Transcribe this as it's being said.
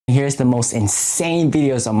shares the most insane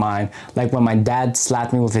videos of mine, like when my dad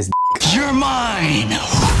slapped me with his You're mine!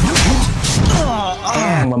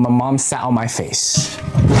 and when my mom sat on my face.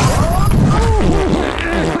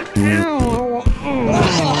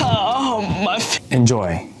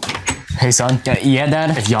 Enjoy. Hey son. Yeah,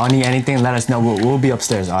 Dad? If y'all need anything, let us know. We'll be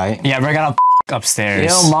upstairs, alright? Yeah, we're gonna upstairs.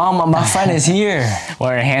 Yo, Mom, my friend is here.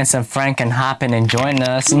 Well, your handsome friend can hop in and join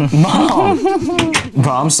us. Mom!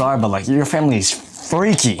 Bro, I'm sorry, but like, your family is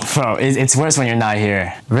freaky. Bro, it's worse when you're not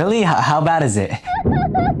here. Really? How bad is it?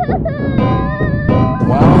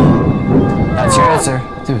 Well, that's your answer.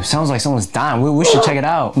 Dude, sounds like someone's dying. We should check it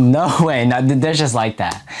out. No way, they're just like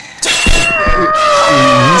that.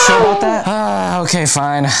 You sure about that? Okay,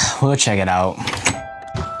 fine. We'll check it out.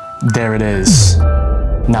 There it is.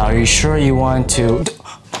 Now, are you sure you want to...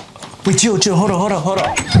 Wait, chill, hold on.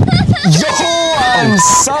 Yo, I'm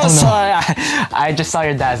so sorry. I just saw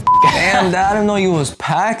your dad's Damn, Dad, I didn't know you was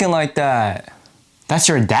packing like that. That's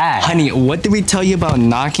your dad. Honey, what did we tell you about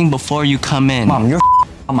knocking before you come in? Mom, you're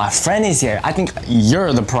my friend is here. I think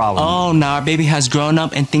you're the problem. Oh, now our baby has grown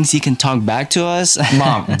up and thinks he can talk back to us?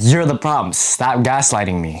 Mom, you're the problem. Stop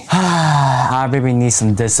gaslighting me. Our baby needs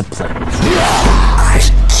some discipline. I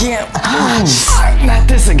can't. Not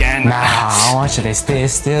this again. Nah, I want you to stay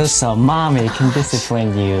still so Mommy can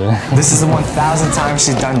discipline you. This is the 1,000th time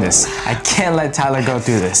she's done this. I can't let Tyler go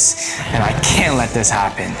through this. And I can't let this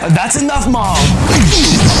happen. That's enough, Mom!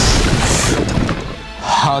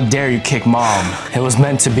 How dare you kick Mom? It was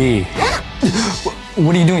meant to be.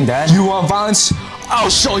 What are you doing, Dad? You want violence? I'll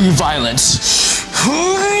show you violence.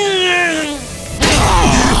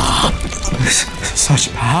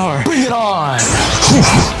 Such power. Bring it on!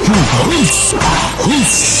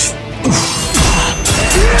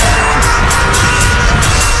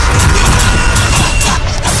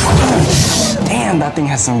 Damn, that thing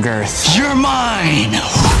has some girth. You're mine!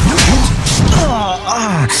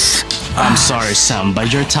 I'm sorry, Sam,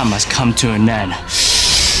 but your time has come to an end.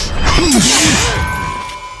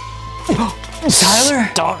 Tyler?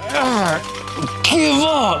 Don't give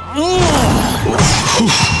up!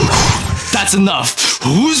 That's enough!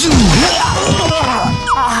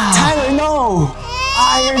 Tyler, no!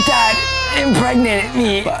 Your dad impregnated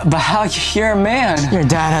me. But how you're a man? Your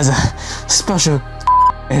dad has a special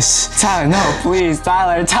Tyler, no, please.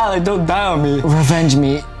 Tyler, don't die on me. Revenge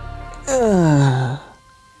me.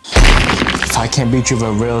 If I can't beat you with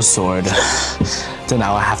a real sword, then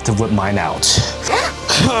I'll have to whip mine out.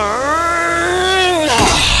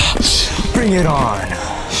 Bring it on.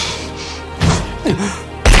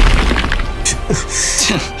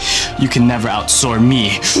 You can never outsword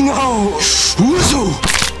me. No!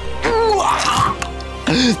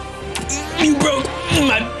 You broke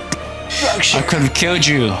my structure. I could have killed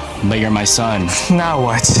you, but you're my son. Now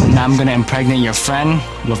what? Now I'm gonna impregnate your friend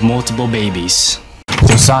with multiple babies.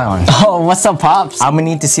 Yo, Cyon. Oh, what's up, Pops? I'm gonna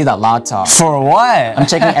need to see that laptop. For what? I'm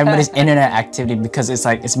checking everybody's internet activity because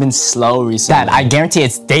it's been slow recently. Dad, I guarantee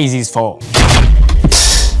it's Daisy's fault.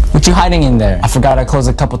 What you hiding in there? I forgot I closed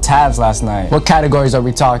a couple tabs last night. What categories are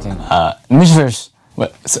we talking? Midgets.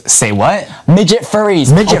 What? Say what? Midget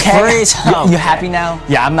furries. Midget okay. furries? You happy now?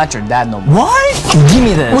 Yeah, I'm not your dad no more. What? Give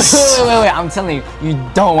me this. Wait. I'm telling you, you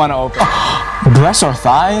don't want to open. Breasts or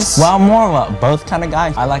thighs? Well, I'm more of a both kind of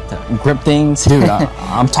guy. I like to grip things. Dude,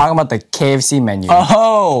 I'm talking about the KFC menu.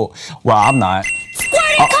 Oh, well, I'm not.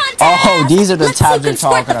 Oh, these are the tabs you're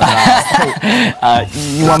talking about.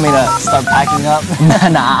 You want me to start packing up?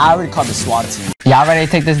 Nah, I already called the SWAT team. Y'all ready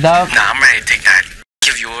to take this dub? Nah, I'm ready to take that.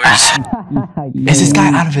 Give yours. Is this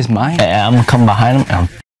guy out of his mind? Yeah, I'm gonna come behind him and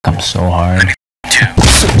I'm so hard.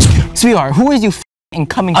 Sweetheart, who is you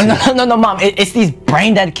coming to? No, Mom. It's these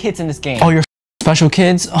brain dead kids in this game. Oh, you're special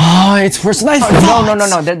kids? Oh, it's first night.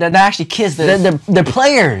 No. They're actually kids. They're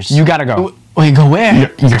players. You gotta go. Wait, go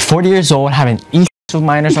where? You're 40 years old, having with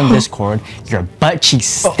minors on Discord. Your butt cheeks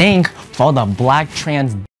stink for all the black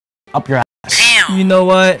trans up your ass. Damn. You know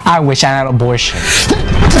what? I wish I had an abortion.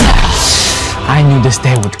 I knew this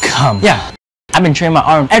day would come. Yeah, I've been training my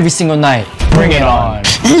arm every single night. Bring it on.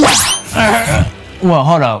 Well,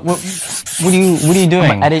 hold up. What are you doing?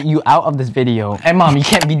 I'm gonna edit you out of this video. Hey, Mom, you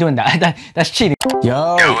can't be doing that. That's cheating.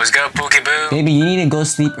 Yo, what's good, Pookie Boo? baby, you need to go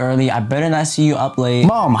sleep early. I better not see you up late.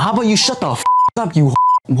 Mom, how about you shut the up, you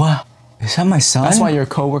What? Is that my son? That's why your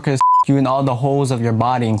coworkers you in all the holes of your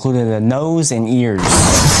body, including the nose and ears.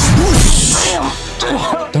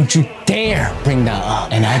 Don't you dare bring that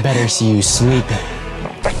up. And I better see you sleeping.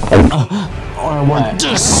 Or I want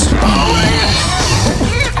this.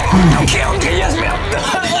 Okay, yes, ma'am.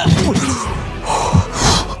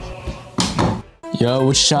 Yo,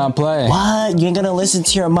 what you trying to play? What? You ain't gonna listen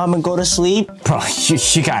to your mom and go to sleep? Bro,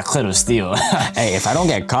 you got clear to steal. Hey, if I don't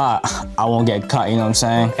get caught, I won't get caught, you know what I'm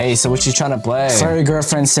saying? Hey, so what you trying to play? Furry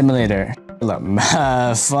girlfriend simulator. Look,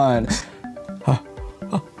 fun.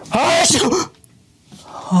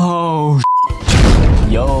 Oh,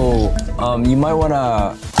 yo, you might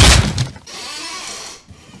wanna...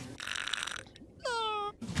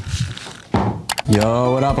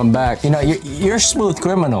 Yo, what up? I'm back. You know, you're a smooth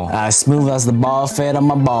criminal. As smooth as the ball fed on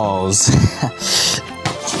my balls.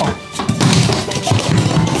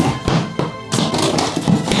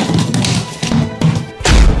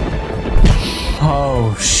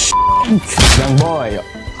 Oh, young boy.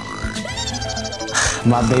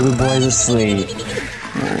 My baby boy's asleep.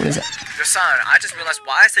 What is that? Your son, I just realized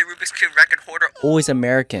why is the Rubik's Cube record holder Always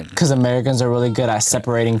American. Because Americans are really good at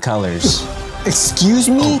separating colors. Excuse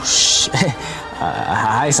me? Oh,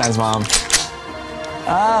 hi, Science Mom.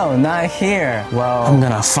 Oh, not here. Well, I'm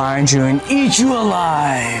gonna find you and eat you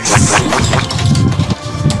alive.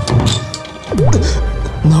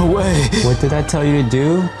 No way. What did I tell you to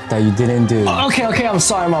do that you didn't do? Okay, I'm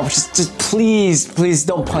sorry, Mom. Just please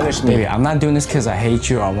don't punish me. Baby, I'm not doing this because I hate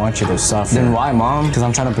you or I want you to suffer. Then why, Mom? Because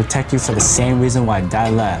I'm trying to protect you for the same reason why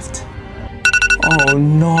Dad left. Oh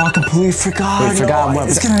no, I completely forgot. Wait, forgot what?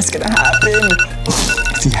 It's gonna happen.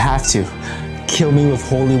 If you have to, kill me with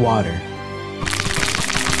holy water.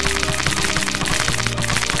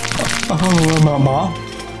 Oh, Mom?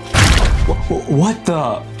 What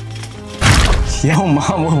the? Yo,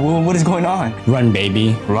 Mom, what is going on? Run,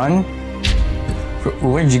 baby, run.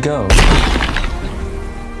 Where'd you go?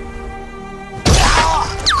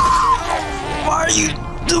 Why are you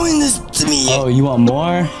doing this to me? Oh, you want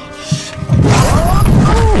more?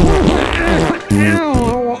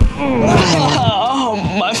 Oh,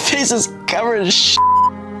 my face is covered in shit.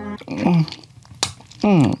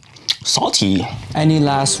 Salty. Any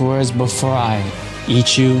last words before I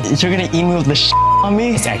eat you? You're gonna eat me with the shit on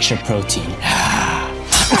me? It's extra protein. Who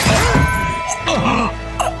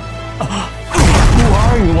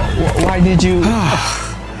are you? Why did you?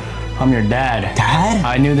 I'm your dad. Dad?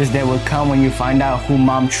 I knew this day would come when you find out who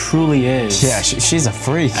Mom truly is. Yeah, she's a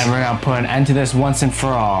freak. And we're gonna put an end to this once and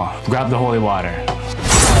for all. Grab the holy water.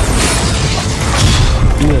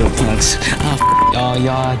 You little punks. Oh,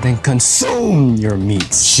 y'all, then consume your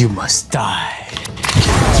meats. You must die.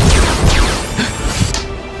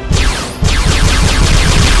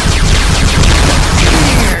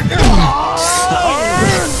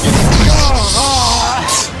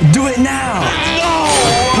 Do it now!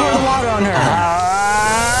 Pour the water on her!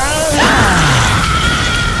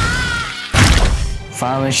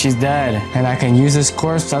 Finally, she's dead, and I can use this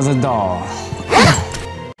corpse as a doll.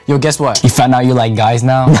 Yo, guess what? You found out you like guys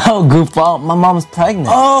now? No, goofball. My mom's pregnant.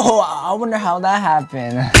 Oh, I wonder how that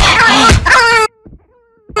happened.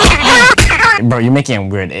 Bro, you're making it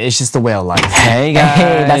weird. It's just the way of life. Hey, guys.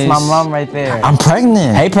 Hey, that's my mom right there. I'm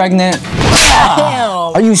pregnant. Hey, pregnant.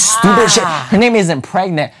 Are you stupid? Her name isn't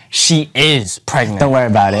pregnant. She is pregnant. Don't worry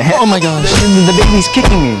about it. Oh my gosh. The baby's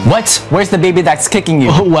kicking me. What? Where's the baby that's kicking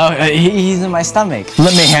you? Oh, well, he's in my stomach.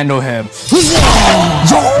 Let me handle him. Yo,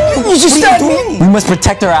 you just stabbed me. We must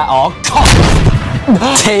protect her at all costs.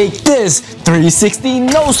 Take this. 360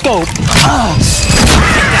 no scope.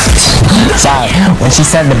 Sorry, when she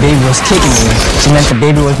said the baby was kicking me, she meant the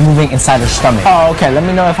baby was moving inside her stomach. Oh, okay. Let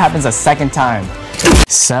me know if it happens a second time.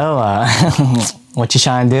 So, what you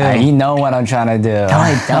trying to do? You know what I'm trying to do. No,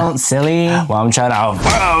 I don't, silly. Well, I'm trying to...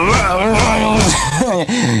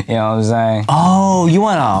 You know what I'm saying? Oh, you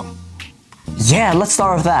wanna... Yeah, let's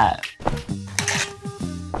start with that.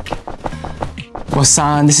 Well,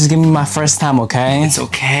 son, this is gonna be my first time, okay? It's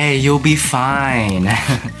okay. You'll be fine.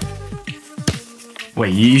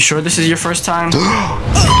 Wait, you sure this is your first time?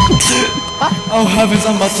 Oh heavens,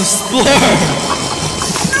 I'm about to split.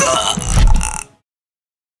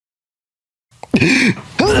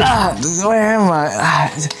 Where am I?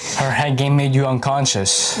 Her head game made you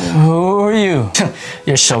unconscious. Who are you?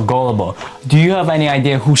 You're so gullible. Do you have any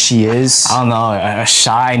idea who she is? I don't know, a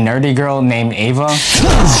shy, nerdy girl named Ava?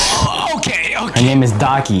 Okay. Her name is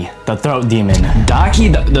Daki, the throat demon. Daki,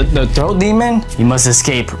 the throat demon? You must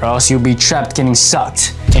escape or else you'll be trapped getting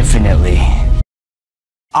sucked infinitely.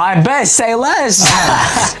 I bet, say less.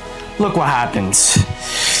 Look what happens.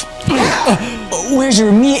 Where's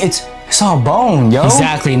your meat? It's all bone, yo.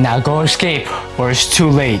 Exactly, now go escape or it's too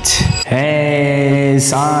late. Hey,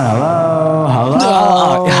 son,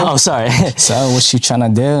 hello. Oh, sorry. So, what you trying to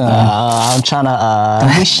do? I'm trying to,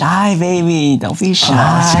 Don't be shy, baby. Don't be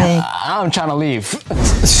shy. I'm trying to leave.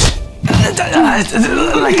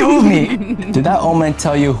 Let go of me. Did that omen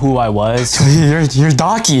tell you who I was? You're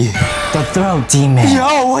Daki. The throat demon.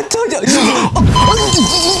 Yo, what the?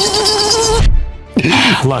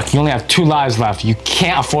 Look, you only have 2 lives left. You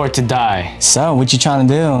can't afford to die. So, what you trying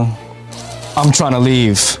to do? I'm trying to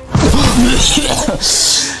leave.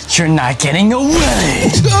 You're not getting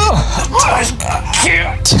away. You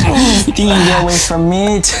think you can get away from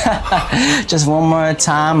me? Just one more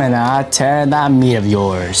time and I'll tear that meat of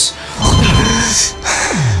yours.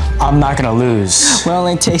 I'm not gonna lose. Well,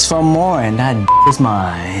 it takes one more and that is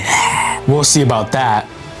mine. We'll see about that.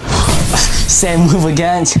 Same move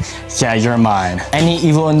again? Yeah, you're mine. Any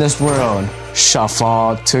evil in this world shall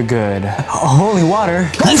fall to good. Holy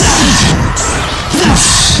water.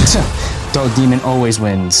 Though demon always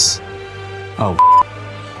wins. Oh.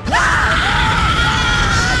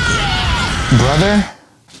 Brother?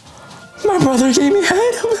 My brother gave me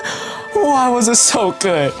head? Why was it so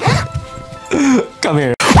good? Come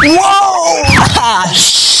here. Whoa!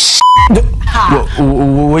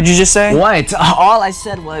 What'd you just say? What? All I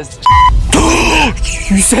said was...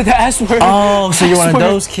 You said the S word. Oh, so you're one of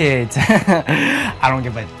those kids. I don't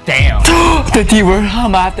give a damn. The D word.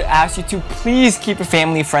 I'm gonna have to ask you to please keep it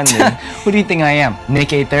family friendly. Who do you think I am?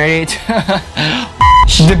 Nick 838?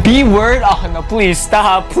 The B word? Oh no, please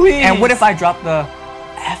stop, please. And what if I drop the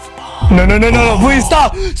F-bomb? No, please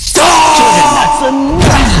stop. Stop! Children, that's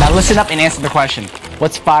enough. Now listen up and answer the question.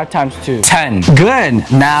 What's 5 times 2? 10. Good.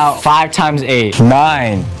 Now 5 times 8.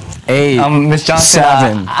 9. 8. Miss Johnson,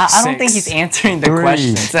 7. I don't think he's answering the 3.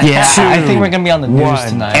 questions. Yeah, I think we're gonna be on the news 1.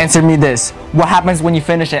 tonight. Answer me this. What happens when you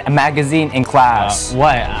finish a magazine in class?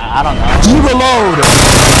 What? I don't know. You reload!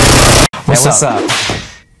 What's up?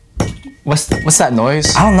 What's that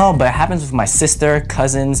noise? I don't know, but it happens with my sister,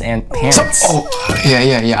 cousins, and parents.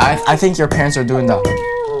 Yeah. I think your parents are doing the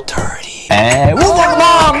dirty. Hey,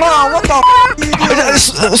 Mom, what the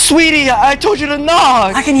sweetie, I told you to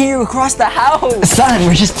knock. I can hear you across the house. Son,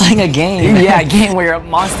 we're just playing a game. Yeah, a game where a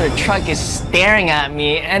monster truck is staring at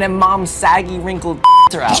me and then mom's saggy, wrinkled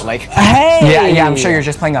are out like, hey. Yeah, I'm sure you're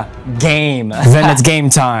just playing a game. Then it's game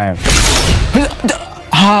time.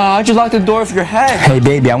 How'd you lock the door with your head? Hey,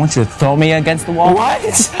 baby, I want you to throw me against the wall. What?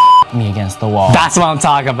 Me against the wall. That's what I'm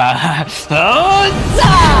talking about.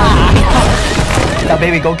 Now,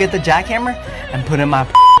 baby, go get the jackhammer and put in my Like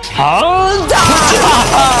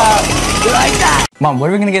that. Mom, what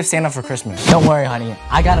are we gonna give Santa for Christmas? Don't worry, honey.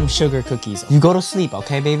 I got him sugar cookies. You go to sleep,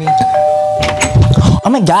 okay, baby? Oh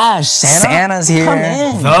my gosh, Santa's here. Come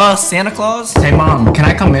in. The Santa Claus? Hey, Mom, can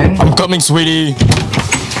I come in? I'm coming, sweetie.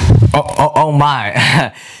 Oh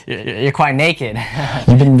my. You're quite naked.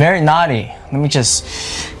 You've been very naughty. Let me just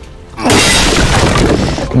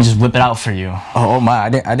whip it out for you. Oh my, I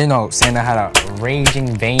didn't know Santa had a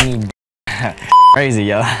raging, veiny crazy,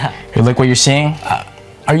 yo. Hey, look what you're seeing.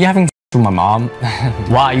 Are you having with my mom?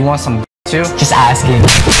 Why, you want some too? Just asking.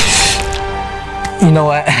 You know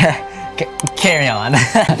what? Carry on.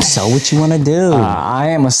 So what you want to do? I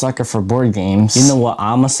am a sucker for board games. You know what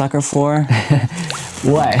I'm a sucker for?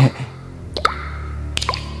 What?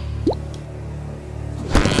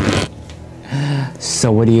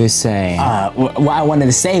 So what do you say? What I wanted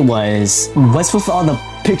to say was, what's with all the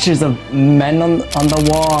pictures of men on the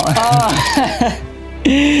wall?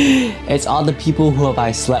 It's all the people who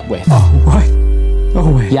I slept with. Oh, what? Oh,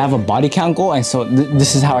 wait. You have a body count goal, and so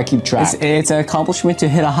this is how I keep track. It's an accomplishment to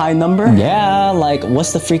hit a high number? Yeah, like,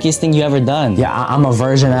 what's the freakiest thing you ever done? Yeah, I'm a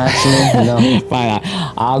virgin, actually. You know? Fine,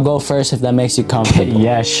 I'll go first if that makes you comfortable.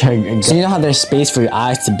 Yeah, sure. So you know how there's space for your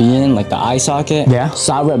eyes to be in, like the eye socket? Yeah.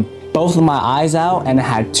 So I ripped both of my eyes out, and I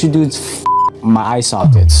had 2 dudes my eye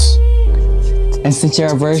sockets. And since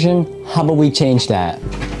you're a virgin, how about we change that?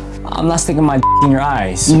 I'm not sticking my in your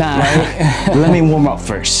eyes. Nah. Right? Let me warm up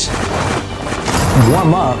first.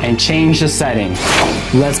 Warm up and change the setting.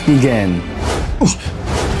 Let's begin.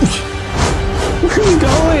 Where are you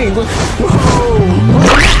going? Whoa!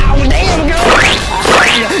 Damn, girl!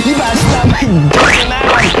 You better stop my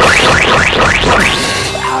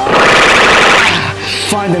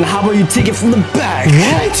Fine, then how about you take it from the back?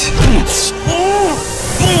 What?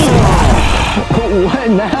 What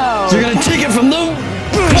now? You're gonna take it from the back!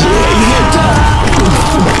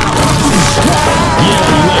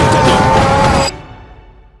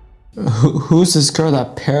 Who's this girl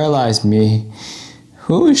that paralyzed me?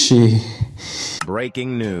 Who is she?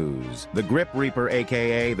 Breaking news. The Grip Reaper,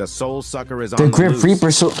 aka the Soul Sucker, is on the Grip loose.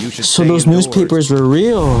 Reaper, so those newspapers were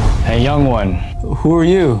real. Hey, young one. Who are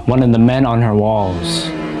you? One of the men on her walls.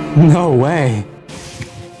 No way.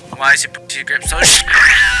 Why is your grip so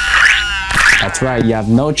That's right, you have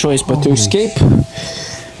no choice but to escape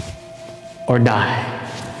or die.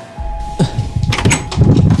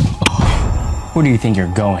 Where do you think you're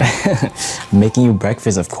going? Making you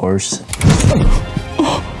breakfast, of course.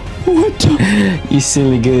 What the? You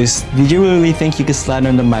silly goose. Did you really think you could slide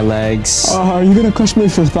under my legs? Are you gonna crush me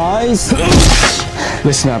with your thighs?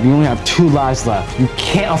 Listen up, you only have 2 lives left. You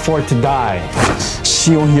can't afford to die.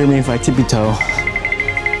 She won't hear me if I tippy toe.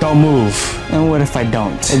 Don't move. And what if I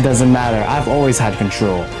don't? It doesn't matter. I've always had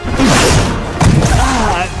control.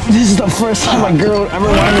 This is the first time a girl ever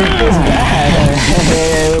wanted me this bad.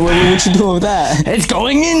 Hey, what you doing with that? It's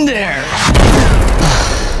going in there.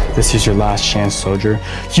 This is your last chance, soldier.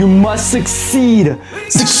 You must succeed.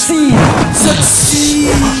 Succeed.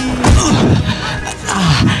 Succeed.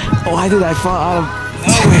 Why did I fall out of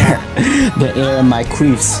nowhere? The air in my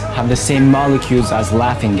queefs have the same molecules as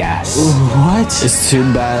laughing gas. What? It's too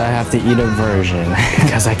bad I have to eat a version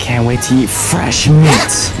because I can't wait to eat fresh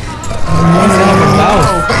meat.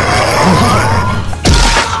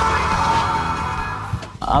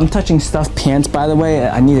 I'm touching stuffed pants, by the way.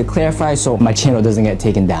 I need to clarify so my channel doesn't get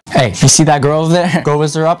taken down. Hey, you see that girl over there? Go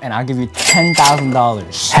whisk her up and I'll give you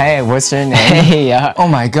 $10,000. Hey, what's your name? Hey, oh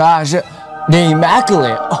my gosh. They're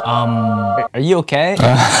immaculate. Are you okay?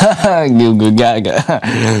 Goo goo gaga.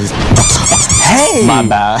 Hey! My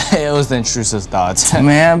bad. It was the intrusive thoughts.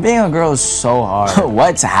 Man, being a girl is so hard.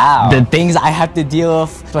 What's how? The things I have to deal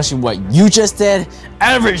with, especially what you just did,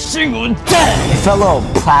 every single day. It felt a little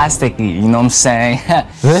plasticky, you know what I'm saying?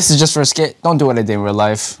 This is just for a skit. Don't do what I did in real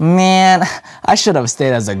life. Man, I should have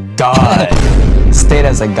stayed as a god. Stayed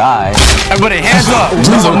as a guy. Everybody, hands up!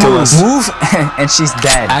 Move, and she's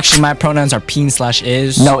dead. Actually, my pronouns are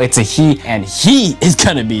peen/is. No, it's a he, and he is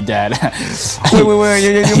gonna be dead. wait,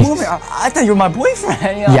 you're moving. I thought you were my boyfriend.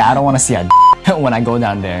 Yeah, I don't want to see a when I go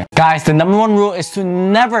down there. Guys, the #1 rule is to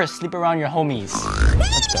never sleep around your homies.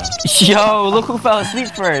 Let's go. Yo, look who fell asleep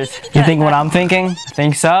first. You think what I'm thinking? I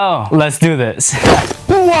think so. Let's do this.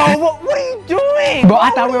 Whoa, what are you doing? Bro,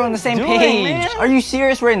 I thought we were on the same page. Man? Are you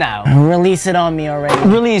serious right now? Release it on me already.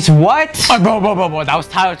 Release what? Oh, bro, that was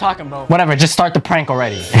Tyler talking, bro. Whatever, just start the prank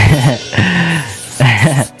already.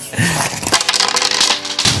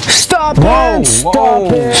 Stop it!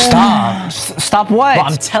 Stop it! Stop what? Bro,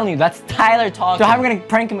 I'm telling you, that's Tyler talking. So how are we gonna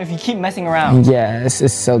prank him if you keep messing around? Yeah, this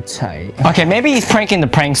is so tight. Okay, maybe he's pranking the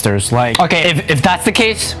pranksters. Like, okay, if that's the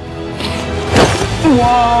case.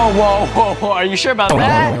 Whoa, are you sure about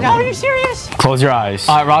that? No, are you serious? Close your eyes.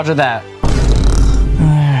 All right, roger that.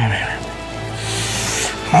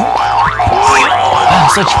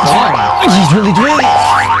 Such fun. He's really doing it.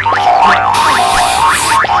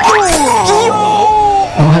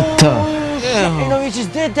 What the? Ain't no you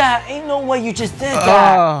just did that. Ain't no way you just did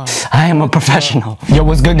that. I am a professional. Yo,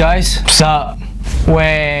 what's good, guys? What's up?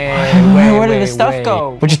 Wait, where did the stuff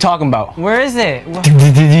go? What you talking about? Where is it?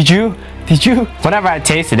 Did you? Whatever I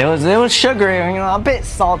tasted, it was sugary, you know, a bit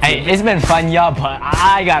salty. Hey, it's been fun, y'all, but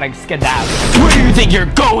I gotta skedaddle. Where do you think you're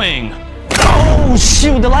going? Oh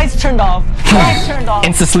shoot, the lights turned off.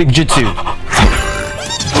 Insta sleep jutsu.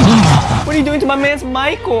 What are you doing to my man's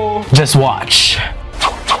Michael? Just watch.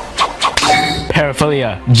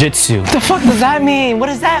 Paraphilia Jitsu. What the fuck does that mean? What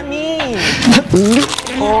does that mean?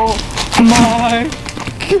 Oh my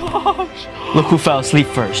gosh. Look who fell asleep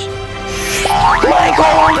first. Michael!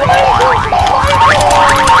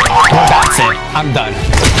 Well, that's it. I'm done.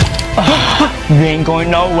 You ain't going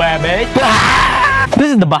nowhere, bitch.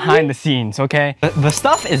 This is the behind the scenes, okay? The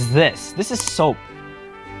stuff is this. This is soap.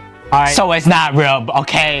 Alright. So it's not real,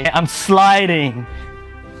 okay? I'm sliding.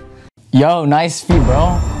 Yo, nice feet,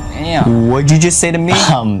 bro. Damn. What'd you just say to me?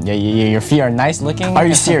 Yeah, your feet are nice looking. Are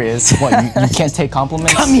you serious? What, you can't take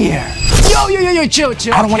compliments? Come here. Yo, chill.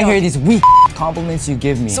 I don't want to hear these weak compliments you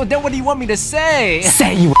give me. So then what do you want me to say?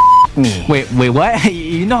 Say you me. Wait, what?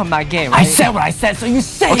 You know I'm not gay, right? I said what I said, so you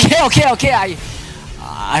say Okay.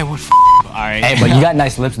 I would alright. Hey, but you got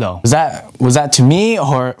nice lips though. Was that to me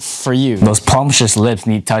or for you? Those plumptious lips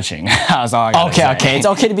need touching. That's all I gotta say. Okay. It's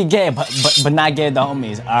okay to be gay, but not gay to the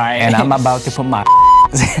homies. Alright. And I'm about to put my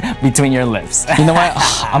between your lips. You know what?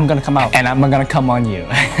 I'm gonna come out and I'm gonna come on you.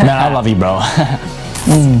 Man, I love you, bro.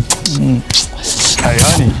 Hey,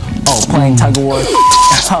 honey. Oh, playing tug of war.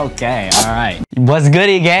 Okay, alright. What's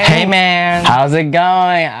goody, gang? Hey, man. How's it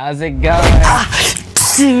going?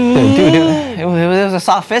 Dude, it was a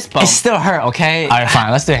soft fist bump. It still hurt, okay? Alright,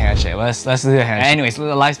 fine. Let's do a handshake. Let's do a handshake. Anyways,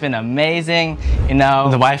 life's been amazing. You know,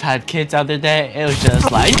 the wife had kids the other day. It was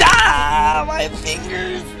just like, my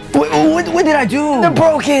fingers. What did I do? They're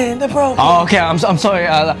broken. Oh, okay. I'm sorry.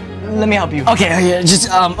 Let me help you. Okay. Just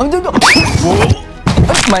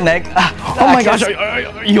my neck. Oh my gosh.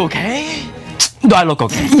 Are you okay? Do I look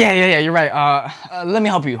okay? Yeah. You're right. Let me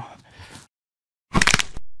help you.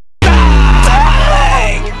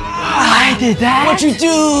 I did that? What'd you do?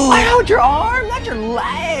 I held your arm, not your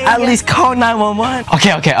leg. At least call 911.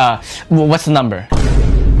 Okay, well, what's the number?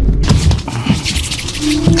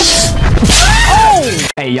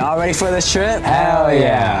 Hey, y'all ready for this trip? Hell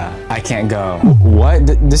yeah. I can't go. What?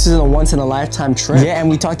 This is a once-in-a-lifetime trip? Yeah, and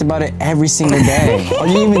we talked about it every single day. Are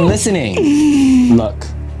you even listening? Look,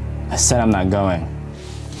 I said I'm not going.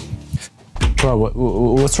 Bro,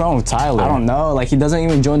 what's wrong with Tyler? I don't know. Like, he doesn't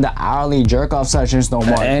even join the hourly jerk-off sessions no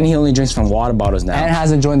more. And he only drinks from water bottles now. And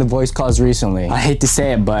hasn't joined the voice calls recently. I hate to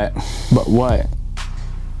say it, but what?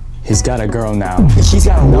 He's got a girl now. He's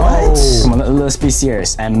got what? Come on, let's be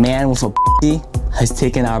serious. A man with a p*** has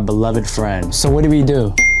taken our beloved friend. So what do we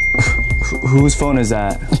do? Whose phone is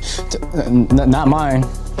that? Not mine.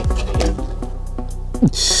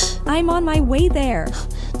 I'm on my way there.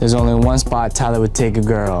 There's only one spot Tyler would take a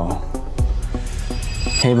girl.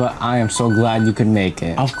 Hey, but I am so glad you could make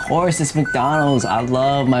it. Of course, it's McDonald's. I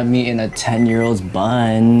love my meat in a 10-year-old's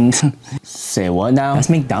bun. Say what now? That's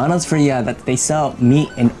McDonald's for you. That they sell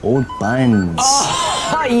meat in old buns.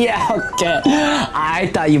 Oh, yeah, okay.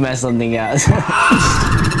 I thought you meant something else.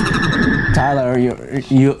 Tyler, are you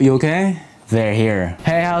okay? They're here.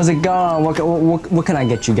 Hey, how's it going? What can I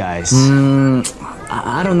get you guys?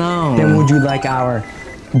 I don't know. Then would you like our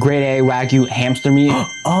grade A Wagyu hamster meat?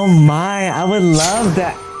 Oh my, I would love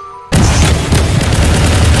that.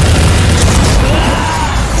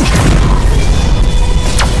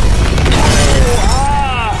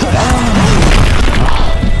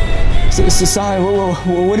 Sorry,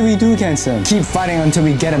 what do we do against him? Keep fighting until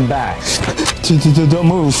we get him back. Don't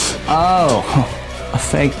move. Oh, a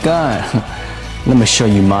fake gun. Let me show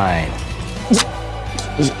you mine.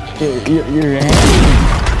 Your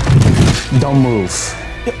hand. Don't move.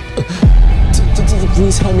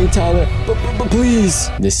 Please help me, Tyler. But please.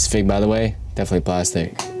 This is fake, by the way. Definitely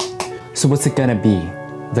plastic. So what's it gonna be?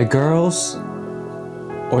 The girls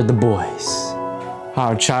or the boys?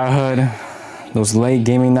 Our childhood, those late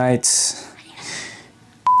gaming nights.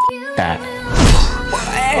 That.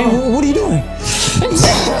 Hey, what are you doing?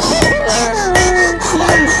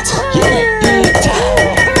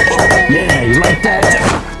 Yeah, you like that?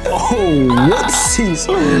 Oh, whoopsies.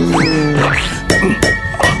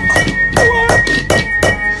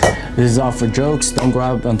 This is all for jokes. Don't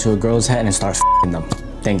grab onto a girl's head and start f***ing them.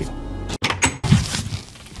 Thank you.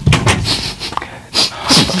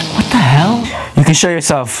 What the hell? You can show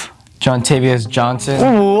yourself. John Tavius Johnson.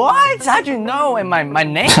 What? How'd you know my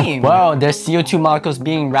name? Well, there's CO2 molecules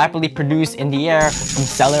being rapidly produced in the air from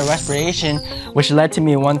cellular respiration, which led to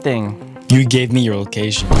me one thing. You gave me your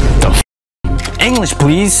location. The f English,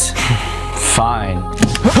 please. Fine.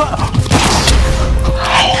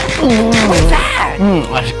 What's that?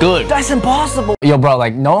 That's good. That's impossible. Yo, bro,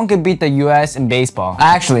 like, no one could beat the US in baseball.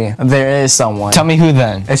 Actually, there is someone. Tell me who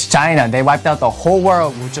then. It's China. They wiped out the whole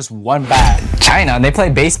world with just one bat. China, they play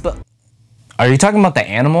baseball. Are you talking about the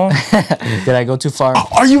animal? Did I go too far?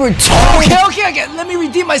 Are you retarded? Okay. Let me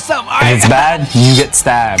redeem myself. If it's bad, you get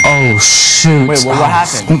stabbed. Oh, shoot. Wait, what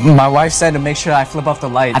happened? My wife said to make sure I flip off the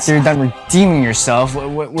lights. After you're done redeeming yourself,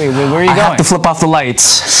 wait, where are you going? I have to flip off the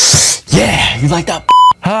lights. Yeah, you like that?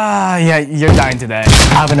 Yeah, you're dying today.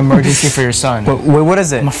 I have an emergency for your son. Wait, what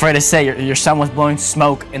is it? I'm afraid to say your son was blowing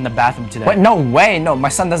smoke in the bathroom today. What? No way. No, my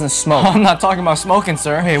son doesn't smoke. I'm not talking about smoking,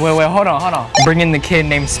 sir. Hey, wait, hold on. Bring in the kid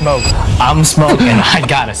named Smoke. I'm Smoke, and I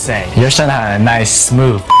gotta say, your son had a nice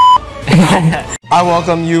smooth. I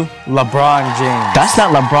welcome you, LeBron James. That's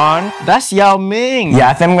not LeBron. That's Yao Ming. Yeah,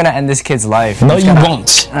 I think I'm gonna end this kid's life. No, you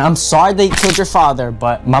won't. I'm sorry they killed your father,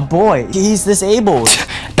 but my boy, he's disabled.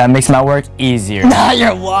 That makes my work easier. Nah,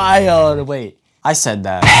 you're wild. Wait, I said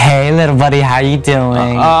that. Hey, little buddy, how you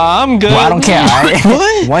doing? I'm good. Well, I don't care, alright?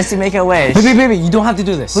 What? Once you make a wish. Baby, you don't have to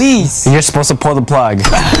do this. Please. You're supposed to pull the plug.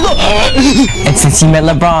 And since you met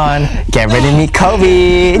LeBron, get ready to meet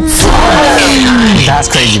Kobe. That's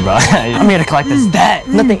crazy, bro. I'm here to collect this debt.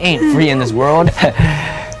 Nothing ain't free in this world.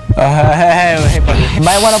 Hey, buddy. You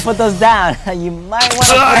might want to put those down. You might want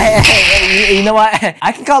to. Hey, you know what?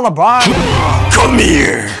 I can call LeBron. Come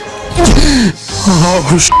here. Oh,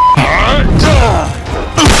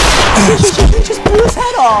 he just blew his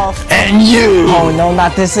head off. And you. Oh, no,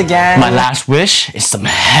 not this again. My last wish is some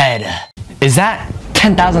head. Is that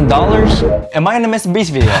 $10,000? Am I in the Mr.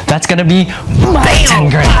 Beast video? That's gonna be my 10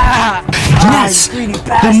 grand. Yes,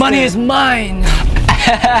 the money is mine.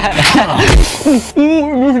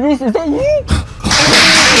 Is that you?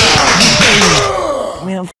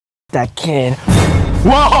 Man, f that kid.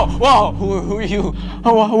 Whoa, who are you?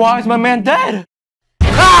 Why is my man dead?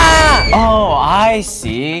 Oh, I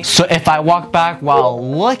see. So if I walk back while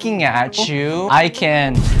looking at you, I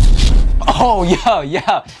can Oh,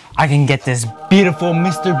 yeah. I can get this beautiful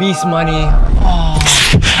Mr. Beast money. Oh.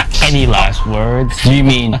 Any last words? Do you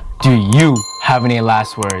mean, do you have any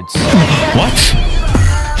last words? What?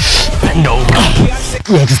 No.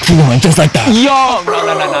 Yeah, just keep going, just like that. Yo!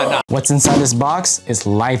 No. What's inside this box is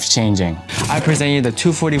life-changing. I present you the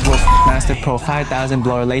 240-volt Master Pro 5000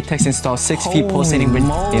 blower latex installed 6 feet pulsating with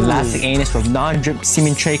elastic anus for non-drip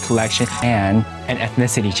semen tray collection and an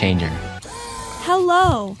ethnicity changer.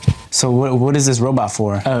 Hello. So what is this robot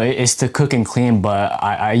for? Oh, it's to cook and clean, but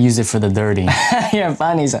I use it for the dirty. You're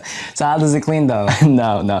funny. So how does it clean though?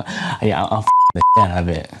 No. Yeah, I'll the shit out of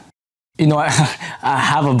it. You know what? I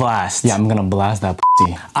have a blast. Yeah, I'm gonna blast that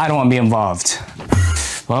pussy. I don't want to be involved.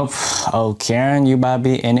 Well, oh, Karen, you about to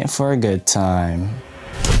be in it for a good time.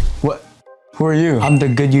 What? Who are you? I'm the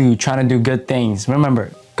good you trying to do good things.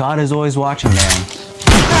 Remember, God is always watching, man.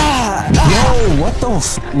 Yo, what the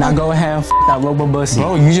f? Now go ahead and f that robo bussy.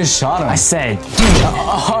 Bro, you just shot him. I said,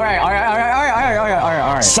 all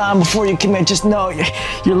right. Son, before you commit, just know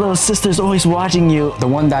your little sister's always watching you. The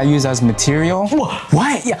one that I use as material?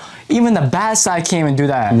 What? Yeah, even the bad side can't even do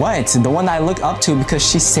that. What? The one that I look up to because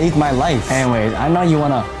she saved my life. Anyways, I know you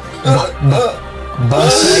wanna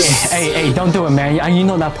bust. Hey, don't do it, man. You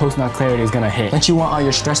know that post-nut clarity is gonna hit. Don't you want all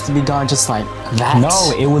your stress to be gone just like that?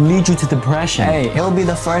 No, it will lead you to depression. Hey, it will be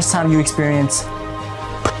the first time you experience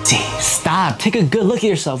Stop, take a good look at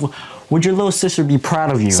yourself. Would your little sister be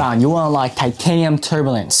proud of you? Son, you want like titanium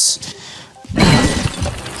turbulence.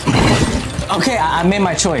 Okay, I made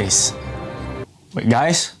my choice. Wait,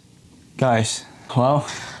 guys? Well,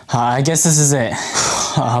 I guess this is it.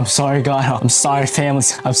 I'm sorry, God. I'm sorry, family.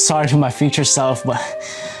 I'm sorry to my future self, but...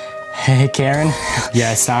 Hey, Karen.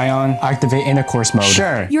 Yeah, Cyon. Activate intercourse mode.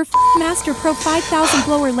 Sure. Your Master Pro 5000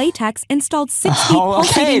 blower latex installed 6 feet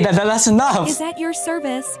okay, that's enough. is at your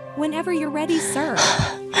service whenever you're ready, sir.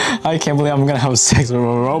 I can't believe I'm gonna have sex with a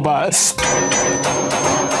robot.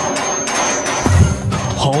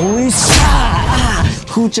 Holy shit!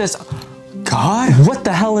 Who just... God? What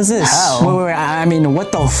the hell is this? Wait, I mean,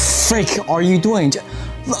 what the frick are you doing?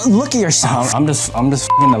 Look at yourself. I'm just f***ing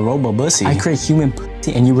the robo bussy. I create human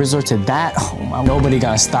pussy and you resort to that? Oh my, nobody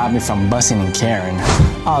gonna stop me from busting and Karen.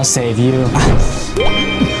 I'll save you.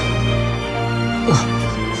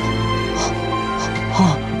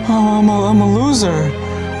 I'm a loser.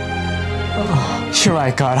 You're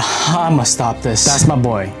right, God. I must stop this. That's my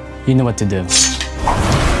boy. You know what to do.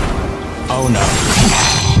 Oh no.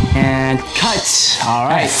 And cut. All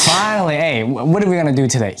right, finally. Hey, what are we gonna do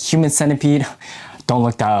today? Human centipede? Don't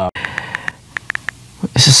look that up.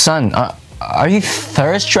 Son, are you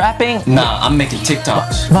thirst trapping? Nah, I'm making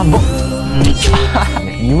TikToks.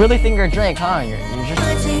 You really think you're Drake, huh? You're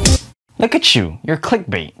just... Look at you. You're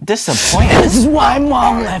clickbait. Disappointed. This is why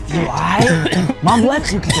Mom left you. Why? Mom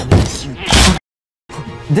left you because it makes you...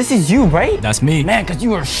 This is you, right? That's me. Man, because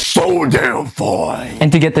you are so damn fine.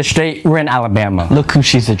 And to get this straight, we're in Alabama. Look who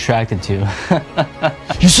she's attracted to.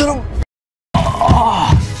 You should have...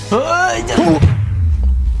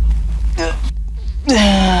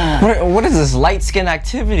 What is this light skin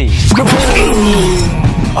activity?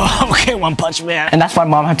 Okay, One Punch Man. And that's why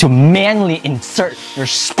Mom had to manually insert your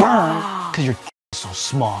sperm because you're so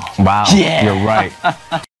small. Wow, yeah. You're right.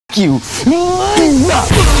 You.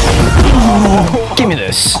 Give me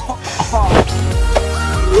this.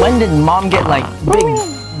 When did Mom get like big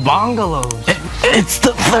bungalows? It's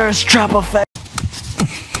the thirst trap effect.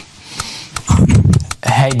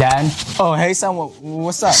 Hey, Dad. Oh, hey, son.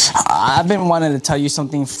 What's up? I've been wanting to tell you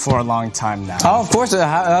something for a long time now. Oh, of course.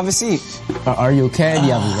 Have a seat. Are you okay? Do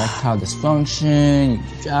you have erectile dysfunction?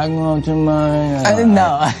 You drag on too much?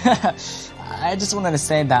 No. I just wanted to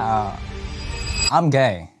say that I'm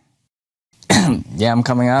gay. Yeah, I'm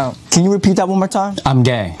coming out. Can you repeat that one more time? I'm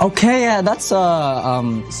gay. Okay, yeah, that's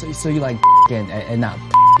so you like and not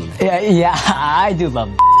Yeah, I do love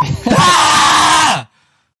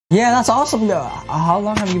Yeah, that's awesome though. How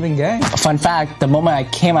long have you been gay? Fun fact, the moment I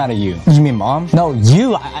came out of you. You mean Mom? No,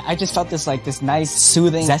 you. I just felt this nice,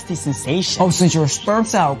 soothing, zesty sensation. Oh, since your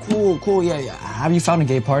sperm's out. Cool, yeah. Have you found a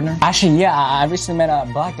gay partner? Actually, yeah, I recently met a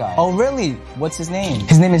black guy. Oh, really? What's his name?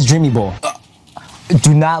 His name is Dreamy Bull.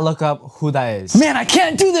 Do not look up who that is. Man, I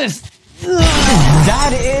can't do this!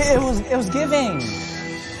 Dad, it was giving.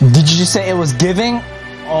 Did you just say it was giving?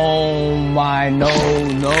 Oh my, no.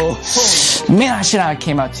 Man, I should not have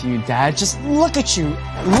came out to you, Dad. Just look at you.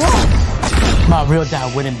 Look! My real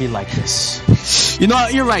dad wouldn't be like this. You know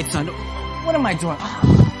what? You're right, son. What am I doing?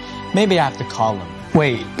 Maybe I have to call him.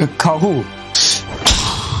 Wait, call who?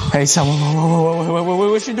 Hey, someone,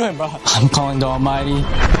 what you doing, bro? I'm calling the Almighty.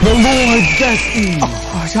 The Lord Destiny.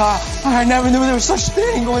 Oh, God, I never knew there was such a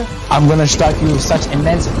thing going. I'm gonna strike you with such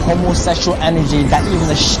immense homosexual energy that even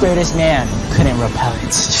the straightest man couldn't repel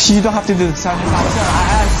it. You don't have to do this.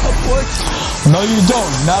 I support. No, you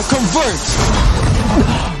don't. Now convert.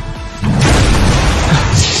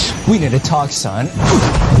 We need to talk, son.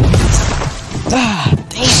 Damn.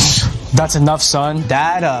 That's enough, son.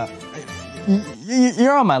 Dad,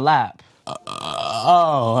 you're on my lap.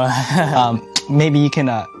 Maybe you can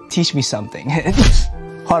teach me something.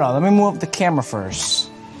 Hold on, let me move up the camera first.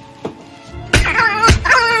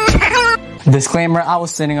 Disclaimer, I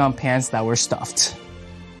was sitting on pants that were stuffed.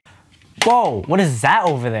 Whoa, what is that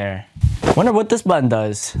over there? Wonder what this button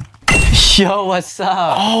does. Yo, what's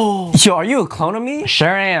up? Oh, yo, are you a clone of me? Sure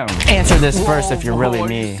am. Answer this first if you're really Are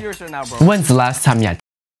me. you serious right now, bro? When's the last time you had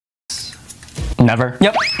Never.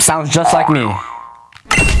 Yep, sounds just like me.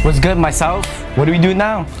 What's good, myself? What do we do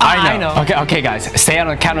now? I know. Okay, guys, stay on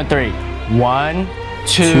the count of 3. 1,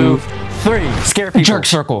 2, 3. Scare people. Jerk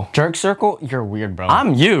circle. Jerk circle? You're weird, bro.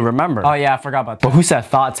 I'm you, remember? Oh yeah, I forgot about that. But who said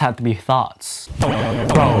thoughts had to be thoughts?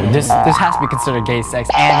 Bro, this has to be considered gay sex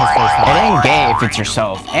and his first time. It ain't gay if it's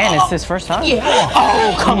yourself. And it's his first time. Yeah.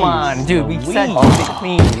 Oh, come on, dude. We said keep it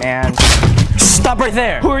clean, man. Stop right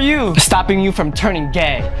there. Who are you? Stopping you from turning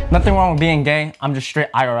gay. Nothing wrong with being gay. I'm just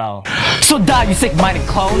straight IRL. So die, you sick-minded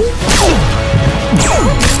clones.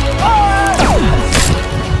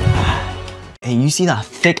 Hey, you see that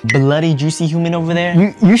thick, bloody, juicy human over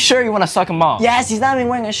there? You sure you want to suck him off? Yes, he's not even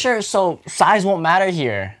wearing a shirt, so size won't matter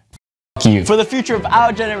here. Fuck you. For the future of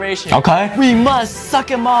our generation. Okay. We must suck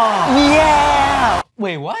him off. Yeah.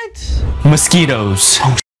 Wait, what? Mosquitoes.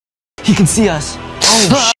 Oh, he can see us.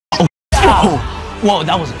 Oh, Oh. whoa,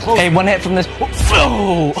 that was close. Hey, one hit from this.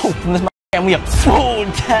 Oh, from this and we are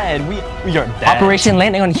dead. We are dead. Operation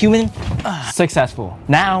landing on human. Successful.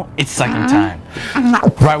 Now it's sucking time.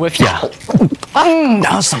 Right with ya.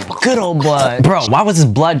 That was some good old blood. Bro, why was his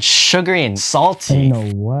blood sugary and salty? No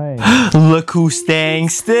way. Look who's staying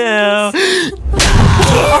still. He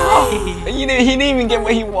didn't even get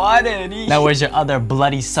what he wanted. Now where's your other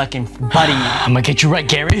bloody sucking buddy? I'm gonna get you right,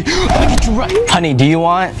 Gary. I'm gonna get you right. Honey, do you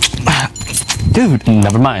want? Dude,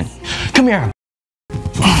 never mind. Come here.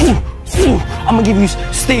 I'm gonna give you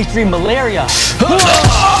stage 3 malaria.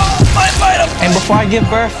 And before I give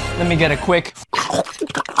birth, let me get a quick.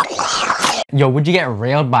 Yo, would you get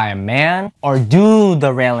railed by a man or do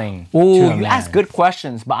the railing? Ooh, you ask good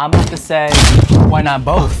questions, but I'm about to say, why not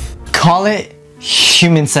both? Call it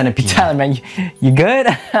human centipede. Tyler, man, you good?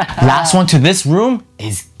 Last one to this room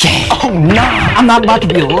is gay. Oh no, I'm not about to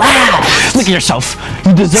be last. Look at yourself.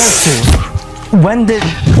 You deserve to. When did...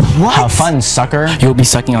 What? Have fun, sucker. You'll be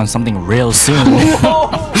sucking on something real soon.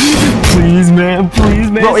 Please, man. Please,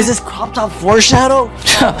 man. Bro, is this crop top foreshadow?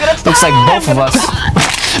 Looks like both of us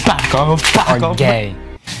are gay.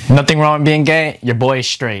 Nothing wrong with being gay. Your boy is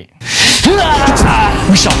straight.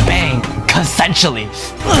 We shall bang consensually.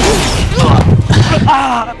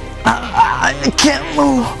 I can't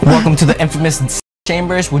move. Welcome to the infamous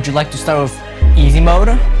chambers. Would you like to start with easy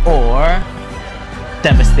mode or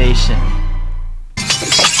devastation?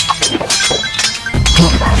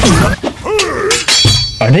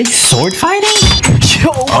 Are they sword fighting?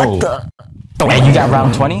 Yo, what the? Hey, you got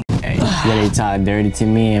round 20? Hey, you ready to talk dirty to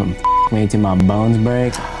me and me till my bones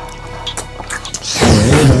break?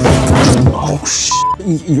 Oh,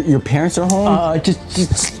 your parents are home?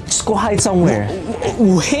 Just go hide somewhere.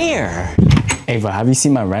 Where? Ava, have you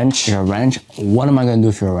seen my wrench? Your wrench? What am I gonna do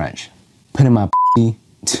with your wrench? Put it in my p***?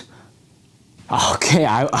 Okay,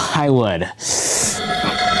 I would.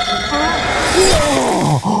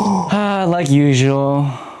 Like usual.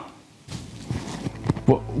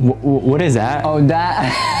 What is that? Oh,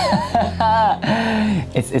 that.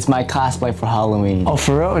 it's my cosplay for Halloween. Oh,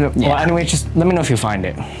 for real? Yeah. Well, anyway, just let me know if you find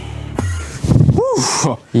it.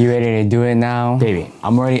 Woo. You ready to do it now? Baby,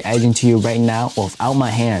 I'm already edging to you right now without my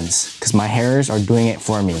hands, because my hairs are doing it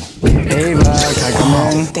for me. Ava, can I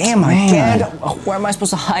come in? Damn, I can't. Where am I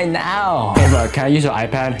supposed to hide now? Ava, can I use your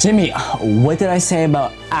iPad? Jimmy, what did I say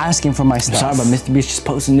about asking for my stuff? Sorry, but Mr. Beast just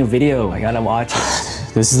posted a new video. I gotta watch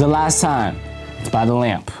it. This is the last time. It's by the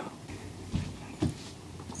lamp.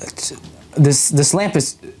 This lamp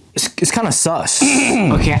is kind of sus.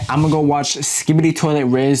 Okay, I'm gonna go watch Skibbity Toilet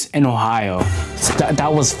Riz in Ohio.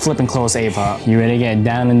 That was flipping close, Ava. You ready to get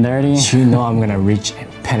down and dirty? You know I'm gonna reach and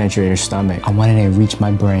penetrate your stomach. I wanted to reach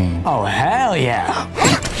my brain. Oh, hell yeah.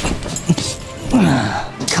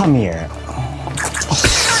 Come here.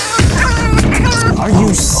 Are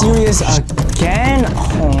you serious again?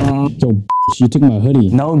 Yo, you took my hoodie.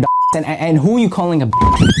 No, And who are you calling a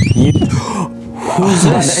you? Who's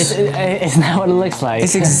this? It's not what it looks like.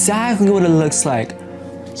 It's exactly what it looks like.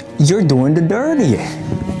 You're doing the dirty.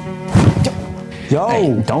 Yo,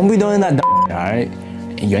 hey, don't be doing that, alright?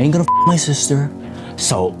 And you ain't gonna my sister.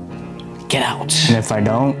 So, get out. And if I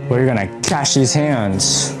don't, we're gonna cash these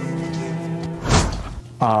hands.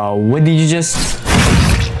 What did you just...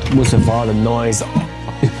 What's with all the noise?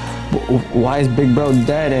 Why is Big Bro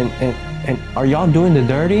dead and are y'all doing the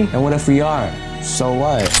dirty? And what if we are? So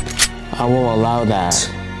what? I won't allow that.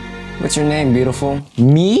 What's your name, beautiful?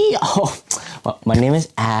 Me? Oh, well, my name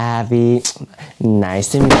is Abby. Nice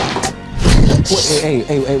to meet you. Wait,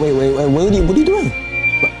 what are you doing?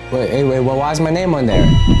 Wait, why is my name on there?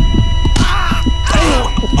 Hey,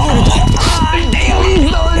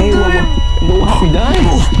 what have you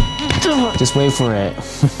done? Just wait for it.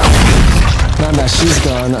 Now that she's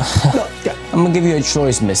gone, I'm gonna give you a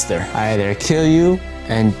choice, mister. I either kill you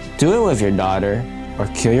and do it with your daughter, or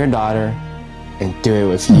kill your daughter and do it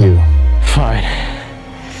with you. Fine.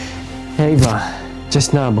 Ava,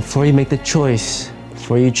 just now, before you make the choice,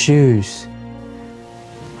 before you choose,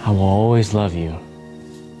 I will always love you.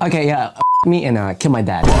 Okay, yeah, me and kill my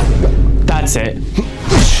dad. That's it.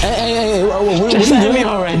 Hey, what are you doing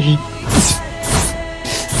already?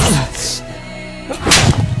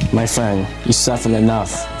 My friend, you suffered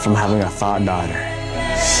enough from having a fat daughter.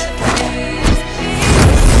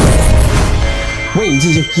 Wait,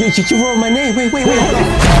 you wrote my name. Wait, hold on.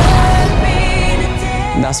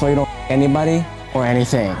 That's why you don't anybody or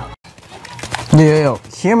anything. Yo,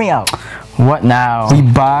 hear me out. What now? We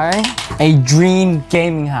buy a dream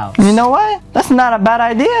gaming house. You know what? That's not a bad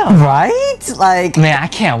idea. Right? Like, man, I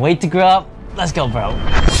can't wait to grow up. Let's go, bro.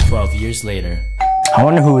 12 years later. I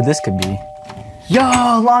wonder who this could be. Yo,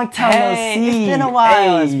 long time no see. It's been a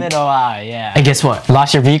while. Hey. It's been a while, yeah. Hey, guess what?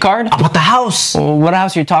 Lost your V card? About the house. Well, what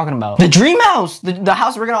house are you talking about? The dream house. The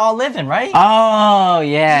house we're gonna all live in, right? Oh,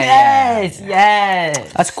 yeah.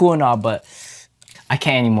 Yes. That's cool and all, but I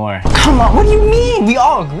can't anymore. Come on, what do you mean? We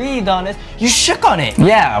all agreed on this. You shook on it.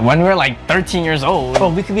 Yeah, when we were like 13 years old.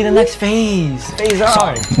 Bro, we could be the next phase. Phase on.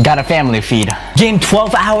 Sorry. Got a family feed. Game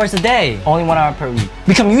 12 hours a day. Only 1 hour per week.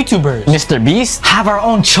 Become YouTubers. Mr. Beast. Have our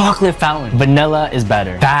own chocolate fountain. Vanilla is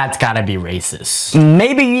better. That's gotta be racist.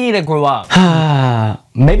 Maybe you need to grow up.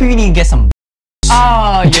 Maybe you need to get some.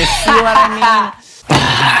 Oh, you see what I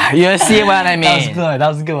mean? You see what I mean? That was good. That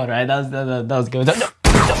was good, right? That was good.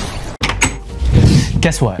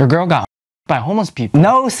 Guess what? Your girl got by homeless people.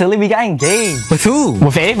 No, silly, we got engaged. With who?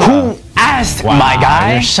 With Ava. Who asked? Wow, my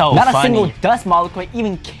guy. You're so not funny. A single dust molecule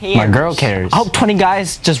even cares. My girl cares. I hope 20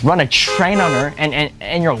 guys just run a train on her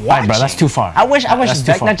and you're watching. Right, bro, that's too far. I wish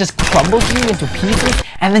Vecna just crumbles you into pieces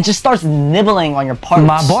and then just starts nibbling on your parts.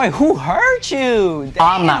 My boy, who hurt you? Damn.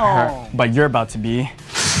 I'm not hurt, but you're about to be.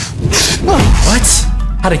 What?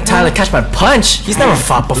 How did Tyler catch my punch? He's never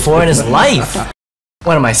fought before in his life.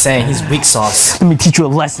 What am I saying? He's weak sauce. Let me teach you a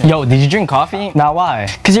lesson. Yo, did you drink coffee? Now why?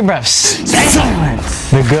 Cause your breath's silent.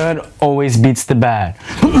 The good always beats the bad.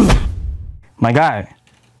 My guy,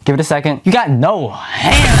 give it a second. You got no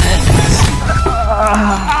hands.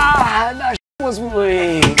 That was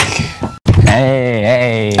weak.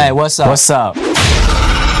 Hey, what's up? What's up?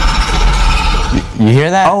 You hear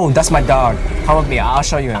that? Oh, that's my dog. Come with me, I'll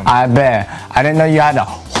show you him. I bet. I didn't know you had a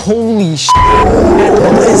holy shit.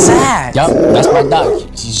 What is that? Yup, that's my dog.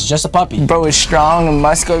 He's just a puppy. Bro is strong and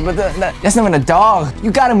muscular, but that's not even a dog.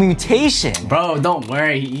 You got a mutation. Bro, don't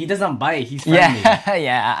worry. He doesn't bite. He's friendly.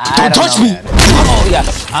 Yeah. Don't touch me. Oh, yeah.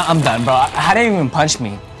 I'm done, bro. How did they even punch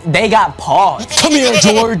me? They got paws. Come here,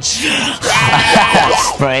 George.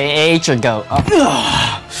 Bro, he ate your goat.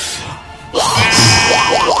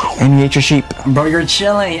 And he ate your sheep. Bro, you're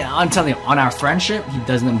chilling. I'm telling you, on our friendship, he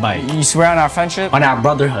doesn't bite. You swear on our friendship? On our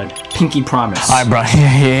brotherhood. Pinky promise. Alright, bro.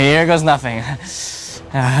 Here goes nothing.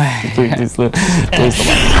 Please don't.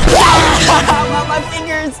 My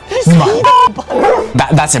fingers.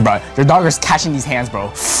 That's it, bro. Your dog is catching these hands,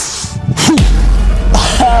 bro.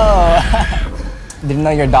 Didn't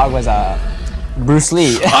know your dog was Bruce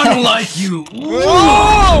Lee. I don't like you.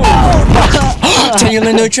 Tell you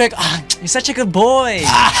a new trick. You're such a good boy.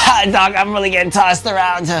 Dog, I'm really getting tossed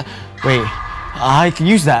around. Wait, I can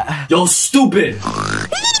use that. Yo, stupid.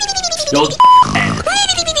 Yo,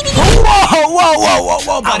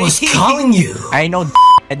 whoa, buddy. I was calling you. I ain't no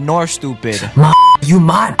nor stupid. You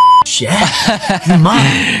my yeah. You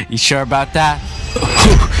mine. You sure about that?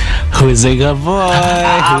 Who's a good boy?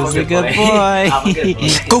 Who's a good boy?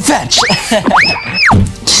 Go fetch.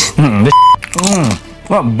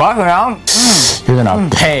 What, buck around? You're gonna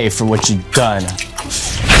pay for what you've done.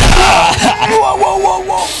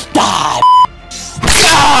 Whoa. Die.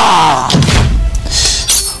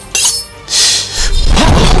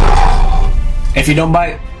 If you don't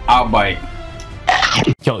bite, I'll bite.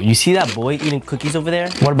 Yo, you see that boy eating cookies over there?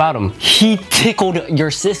 What about him? He tickled your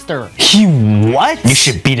sister. He what? You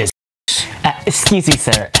should beat his. Excuse me,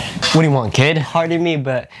 sir. What do you want, kid? Pardon me,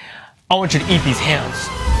 but I want you to eat these hands.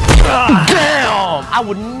 Damn! I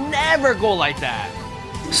would never go like that.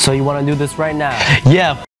 So you want to do this right now?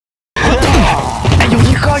 Yeah. Hey, yo,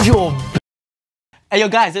 you got your. Hey, yo,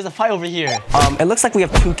 guys, there's a fight over here. It looks like we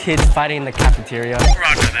have 2 kids fighting in the cafeteria.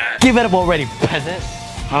 Roger that. Give it up already, peasant.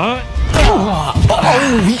 Huh? Oh,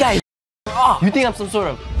 we got. You think I'm some sort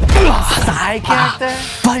of side character?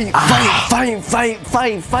 Fight, fight, fight,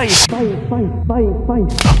 fight, fight, fight, fight, fight, fight.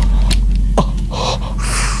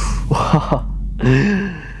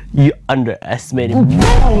 You underestimated. I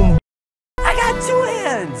got 2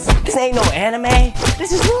 hands. This ain't no anime.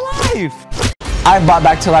 This is real life. I brought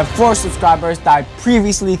back to life 4 subscribers that I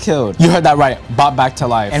previously killed. You heard that right. Brought back to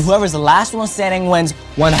life. And whoever's the last one standing wins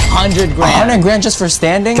 100 grand. 100 grand just for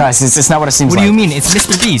standing? Guys, it's not what it seems What like. do you mean? It's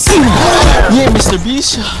Mr. Beast. Yeah, Mr.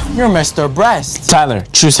 Beast. You're Mr. Breast. Tyler,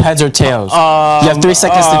 choose heads or tails. You have 3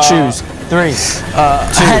 seconds to choose. 3, 2.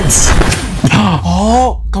 Heads.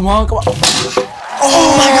 Oh, come on, come on.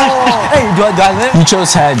 Oh my god. Hey, do I live? You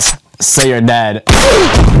chose heads. Say you're dead.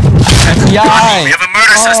 FBI. We have a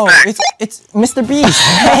murder suspect. It's Mr. Beast.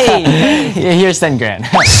 Hey. Here's 10 grand.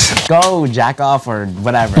 Go jack off or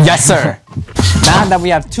whatever. Yes, sir. Now that we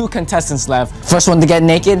have 2 contestants left, first one to get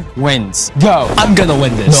naked wins. Go. I'm gonna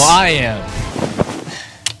win this. No, I am.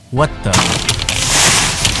 What the?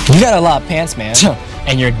 You got a lot of pants, man.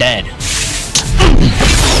 And you're dead.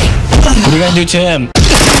 What are you gonna do to him?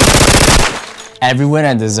 Every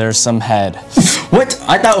winner deserves some head. What?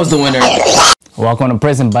 I thought it was the winner. Welcome to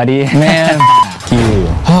prison, buddy. Man. You.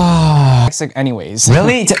 Anyways.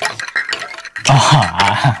 Really?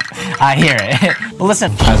 I hear it. But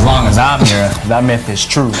listen. As long as I'm here, that myth is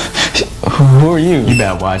true. Who are you? You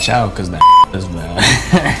better watch out, cause that is bad.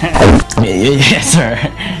 Yes, sir.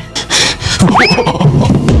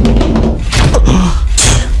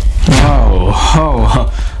 Oh.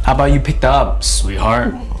 How about you pick that up,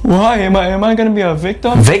 sweetheart? Why? Am I gonna be a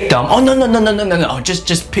victim? Victim? Oh, no.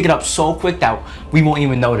 Just pick it up so quick that we won't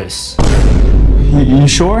even notice. You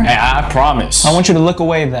sure? Hey, I promise. I want you to look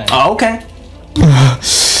away then. Oh, okay.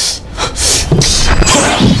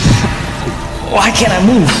 Why can't I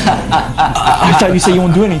move? I thought you said you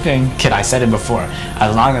won't do anything. Kid, I said it before.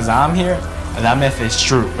 As long as I'm here, that myth is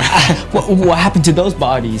true. What happened to those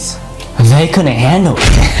bodies? They couldn't handle it.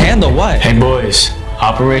 Handle what? Hey boys,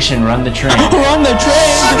 Operation Run the Train. Run the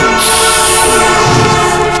train!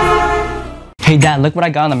 Hey, Dad, look what I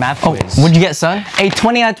got on the math quiz. What'd you get, son? Hey,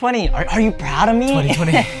 20 out of 20. Are you proud of me?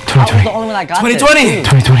 2020. I was the only one that got 2020. this.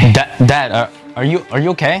 2020. Dad, are you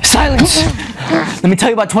okay? Silence! Let me tell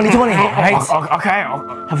you about 2020, alright? Okay.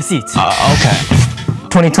 Have a seat. Okay.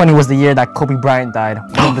 2020 was the year that Kobe Bryant died.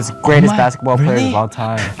 One of the greatest basketball players of all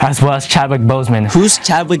time. As well as Chadwick Boseman. Who's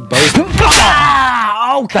Chadwick Boseman?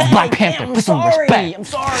 Okay. That's Black Panther. Put some respect. I'm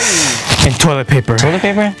sorry. And toilet paper. Toilet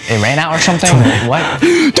paper? It ran out or something? What?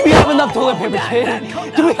 Do we have enough toilet paper, kid?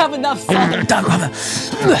 Do we have enough salt?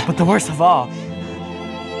 But the worst of all,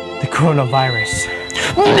 the coronavirus.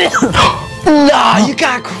 Nah, you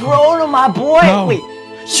got corona, my boy. No. Wait,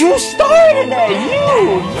 you started it.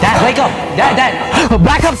 You. Dad, wake up. Dad.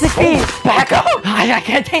 Back up 6 feet. Back up. I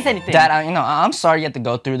can't taste anything. Dad, I'm sorry you had to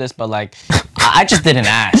go through this, but like, I just didn't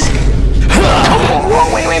ask.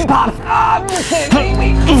 Wait, Pops. I'm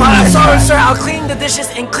sorry, sir. I'll clean the dishes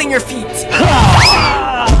and clean your feet.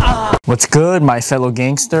 What's good, my fellow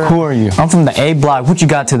gangster? Who are you? I'm from the A block. What you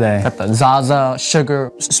got today? Got the Zaza,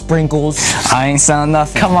 sugar, sprinkles. I ain't selling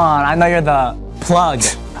nothing. Come on, I know you're the plug.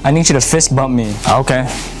 I need you to fist bump me. Okay.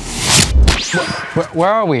 Where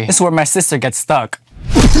are we? This is where my sister gets stuck.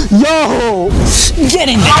 Yo! Get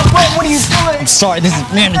in there! What are you doing? I'm sorry, this is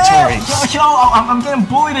mandatory. Yo, I'm getting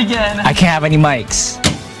bullied again. I can't have any mics.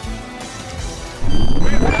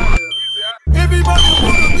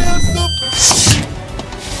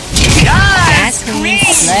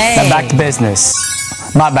 Now back to business.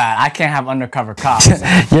 My bad, I can't have undercover cops.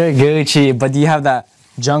 You're Gucci, but do you have that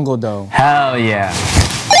jungle though? Hell yeah.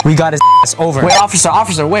 We got his ass over. Wait, officer,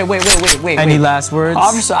 wait. Any last words?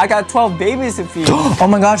 Officer, I got 12 babies to feed. Oh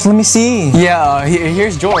my gosh, let me see. Yeah,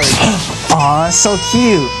 here's George. Aw, so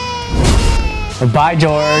cute. Bye,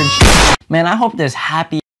 George. Man, I hope this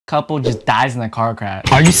happy couple just dies in a car crash.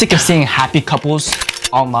 Are you sick of seeing happy couples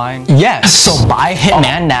online? Yes. So buy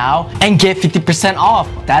Hitman now and get 50% off.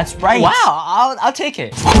 That's right. Wow, I'll take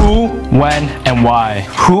it. Who, when, and why?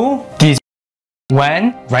 Who? These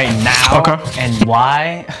When? Right now. Okay. And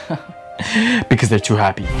why? Because they're too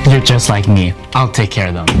happy. You're just like me. I'll take care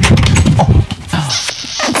of them. Oh.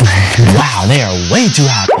 Wow, they are way too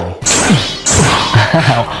happy.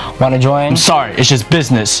 Wanna join? I'm sorry, it's just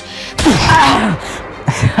business.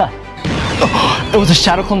 It was a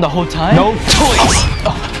shadow clone the whole time? No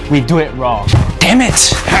choice. We do it wrong. Damn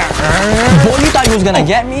it! Boy, you thought you was gonna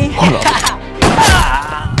get me? Hold up.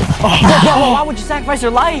 Why would you sacrifice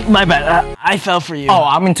your life? My bad, I fell for you. Oh,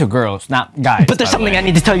 I'm into girls, not guys. But there's something I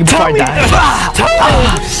need to tell you before I die.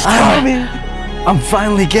 Tell me! I'm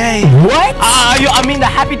finally gay. What? I mean the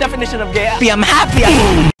happy definition of gay. I'm happy.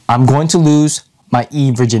 I'm going to lose my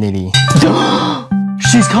virginity.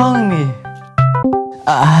 She's calling me.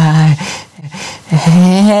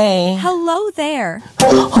 Hey. Hello there.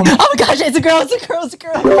 Oh my gosh, it's a girl, it's a girl, it's a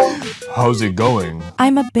girl. How's it going?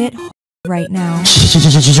 I'm a bit right now.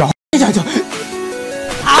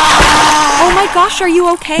 Oh my gosh, are you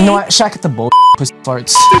okay? You know what? Should I get the bull pussy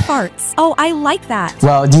farts? Farts. Oh, I like that.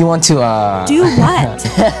 Well, do you want to Do what?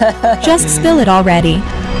 Just spill it already.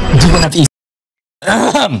 Do you want to eat?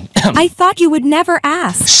 I thought you would never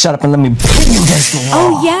ask. Shut up and let me put you against the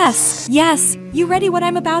wall. Oh yes, yes. You ready what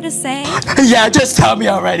I'm about to say? Yeah, just tell me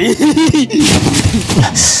already.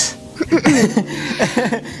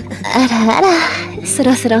 あらあら、そ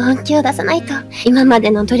ろそろ本気を出さないと今ま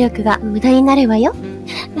での努力が無駄になるわよ。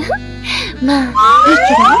まあ、いい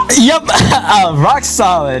けど。 Yep, rock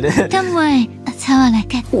solid. Don't worry, that's how I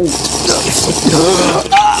like it.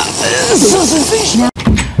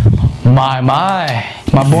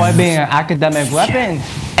 My boy being an academic weapon.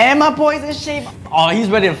 And my boy's in shape. Oh, he's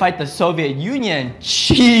ready to fight the Soviet Union.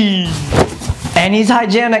 Jeez. And he's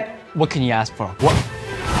hygienic. What can you ask for? What?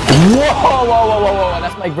 Whoa.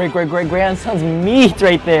 That's my great-great-great-grandson's meat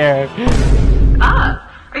right there. Are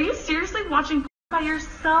you seriously watching by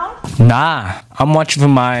yourself? Nah, I'm watching for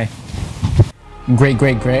my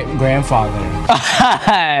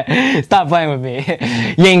great-great-great-grandfather. Stop playing with me.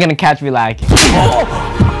 You ain't gonna catch me lacking.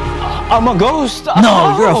 I'm a ghost.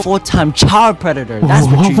 No, you're a full-time child predator. That's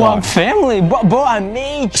what you are. Family, bro, I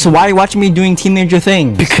made you. So why are you watching me doing teenager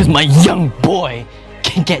things? Because my young boy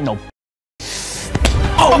can't get no.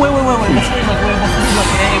 Oh, wait. Wait.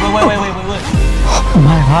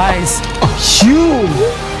 My eyes.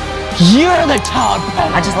 You're the child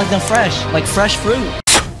predator. I just like them fresh, like fresh fruit.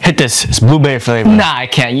 Hit this. It's blueberry flavor. Nah, I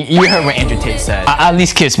can't. You heard what Andrew Tate said. At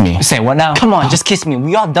least kiss me. Say what now? Come on, just kiss me.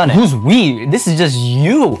 We all done it. Who's we? This is just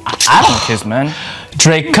you. I don't kiss, man.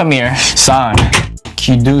 Drake, come here. Son,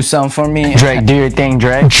 can you do something for me? Drake, do your thing,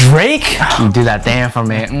 Drake. Drake? Can you do that thing for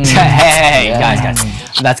me? Hey, guys.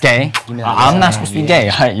 That's gay. I'm not supposed to be gay.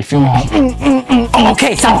 You feel me?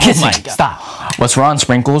 Okay, stop kissing. Stop. What's wrong,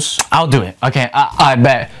 Sprinkles? I'll do it. Okay, I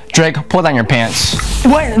bet. Drake, pull down your pants.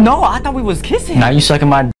 Wait, no, I thought we was kissing. Now you sucking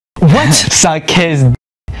my what? Suck his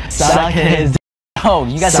Oh,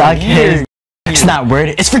 you guys suck his It's not weird,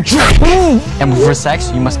 it's for Drake. And for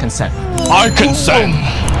sex, you must consent. I consent.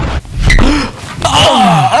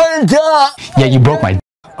 Yeah, you broke my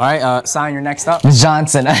Alright, Cyon, you're next up.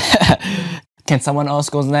 Johnson. Can someone else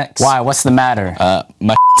go next? Why? What's the matter?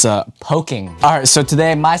 My poking. Alright, so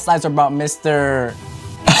today my slides are about Mr.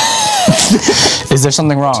 Is there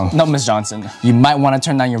something wrong? No, Miss Johnson. You might want to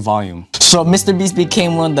turn down your volume. So Mr. Beast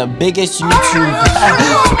became one of the biggest YouTube...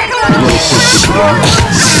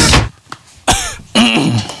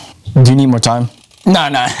 Do you need more time? No,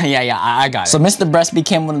 yeah, I got it. So Mr. Breast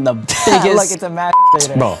became one of the biggest... Like it's a mad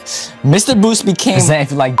bro. Mr. Boost became...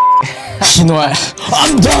 If you like... You know what?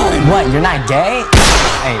 I'm done! What, you're not gay?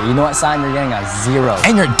 Hey, you know what, Cyon? You're getting a 0.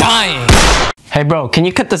 And you're dying! Hey, bro, can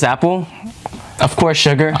you cut this apple? Of course,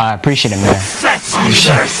 sugar. I appreciate it, man.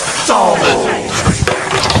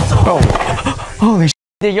 Bro. Holy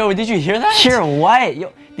shit. Yo, did you hear that? Hear what?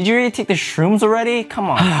 Yo, did you already take the shrooms already? Come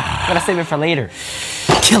on. Gotta save it for later.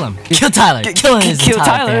 Kill him. Kill Tyler. Kill him. Kill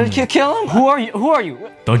Tyler. Kill him? Who are you?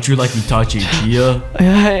 Don't you like Itachi Chia?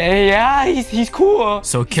 Yeah, he's cool.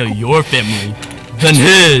 So kill your family, then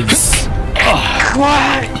his.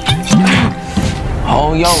 What?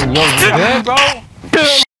 Oh, yo, you good, bro?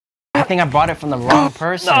 I think I brought it from the wrong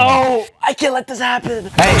person. No, I can't let this happen.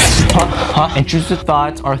 Hey, intrusive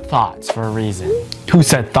thoughts are thoughts for a reason. Who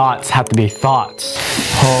said thoughts have to be thoughts?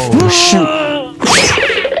 Oh, shoot.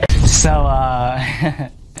 So,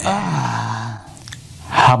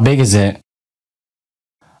 how big is it?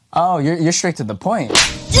 Oh, you're straight to the point.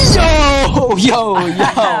 Yo!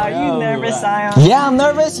 Are you nervous, Cyon? Yeah, I'm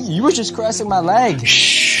nervous. You were just caressing my leg.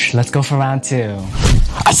 Shh, let's go for round 2.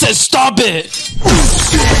 I said stop it!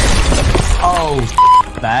 Oh,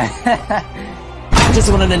 that. I just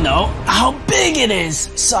wanted to know how big it is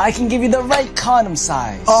so I can give you the right condom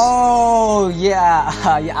size. Oh, yeah.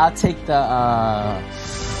 Yeah, I'll take the,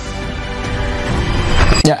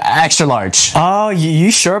 Yeah, extra large. Oh, you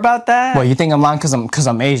sure about that? What, you think I'm lying cause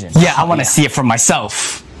I'm Asian? Yeah, I wanna see it for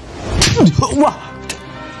myself. What?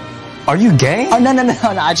 Are you gay? Oh, no.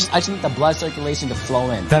 I just need the blood circulation to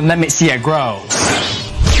flow in. Then let me see it grow.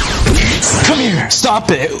 Come here.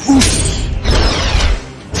 Stop it. Oof.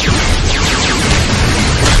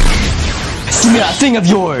 Give me that thing of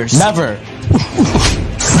yours. Never.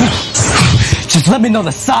 Just let me know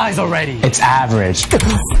the size already. It's average.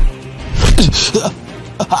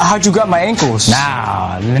 How'd you grab my ankles?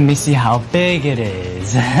 Now, let me see how big it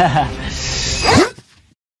is.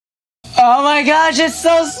 Oh my gosh, it's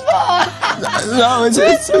so small! No,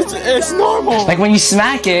 it's normal. Like when you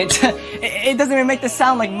smack it, it doesn't even make the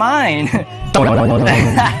sound like mine.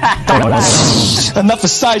 Enough of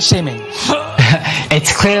side shaming.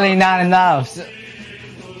 It's clearly not enough.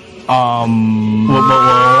 Why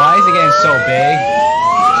is it getting so big?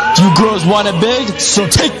 You girls want it big? So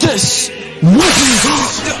take this!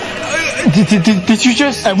 Did you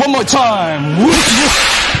just? And one more time!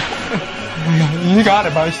 You got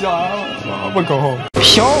it, bro. I'm gonna go home.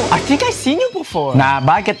 Yo, I think I've seen you before. Nah, but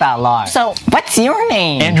I get that a lot. So, what's your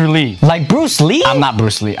name? Andrew Lee. Like Bruce Lee? I'm not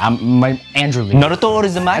Bruce Lee. I'm Andrew Lee. Naruto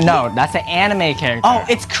Uzumaki? No, that's an anime character. Oh,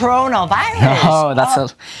 it's coronavirus. No,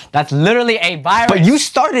 that's literally a virus. But you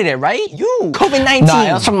started it, right? You. COVID-19. No,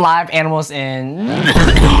 it was from live animals in...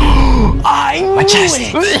 I knew my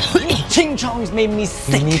chest. Ching Chong's made me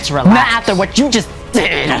sick. You need to relax. Not after what you just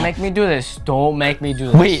did. Don't make me do this. Don't make me do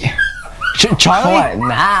this. Wait. Charlie? What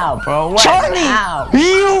now, bro? What Charlie! now?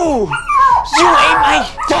 You ate my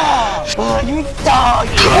dog! You dog!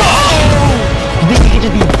 You think you could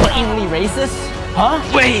just be blatantly racist? Huh?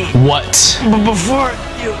 Wait! What? But before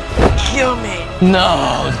you kill me.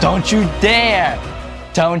 No, don't you dare!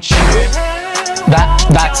 Don't you...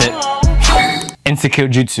 That's it. Insta-kill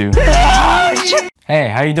jutsu. Hey,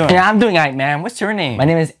 how you doing? Yeah, I'm doing alright, man. What's your name? My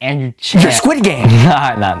name is Andrew Chan. You're Squid Game.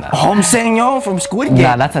 Nah. Home Sang-yo from Squid Game.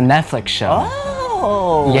 Nah, that's a Netflix show.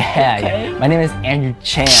 Oh. Yeah. My name is Andrew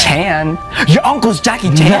Chan. Chan? Your uncle's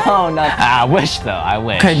Jackie Chan? No. I wish though. I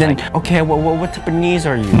wish. Okay, then. Okay, what type of knees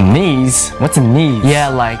are you? Knees? What's a knees? Yeah,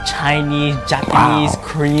 like Chinese, Japanese,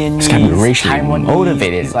 Korean knees. It's gotta be racially Taiwan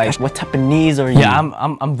motivated. Knees. Like, what type of knees are you? Yeah,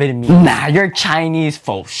 I'm Vietnamese. Nah, you're Chinese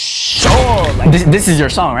for sure. Like, This is your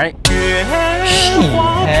song, right?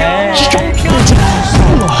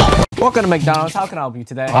 Welcome to McDonald's. How can I help you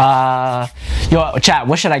today? Yo, chat,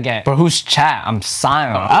 what should I get? For who's chat? I'm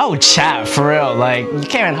Cyon. Oh, chat, for real. Like, you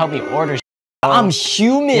can't even help me order. I'm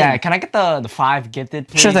human. Yeah, can I get the 5 gifted,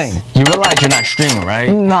 please? Sure thing. You realize you're not streaming, right?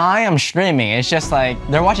 No, I am streaming. It's just like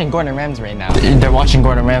They're watching Gordon Ramsay right now. They're watching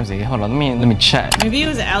Gordon Ramsay. Hold on, let me check. Maybe it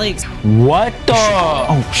was Alex. What the?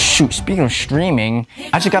 Oh shoot! Speaking of streaming,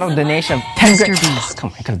 I just got a donation of 10 grand. Oh,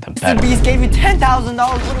 come on, I could have done better. Mr. Beast gave you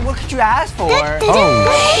 $10,000. What could you ask for? Oh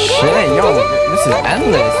shit! Yo, this is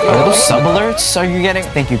endless. Yo, those sub alerts are you getting?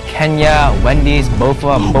 Thank you, Kenya, Wendy's, both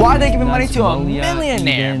of them. Why are they giving money to a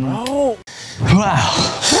millionaire, bro?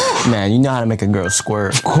 Wow. Man, you know how to make a girl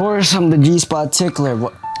squirt. Of course, I'm the G-spot tickler.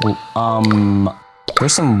 What?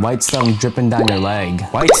 There's some white stuff dripping down your leg.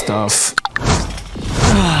 White stuff.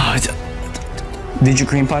 Did you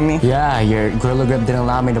cream pie me? Yeah, your Gorilla Grip didn't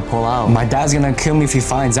allow me to pull out. My dad's gonna kill me if he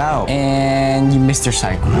finds out. And you missed your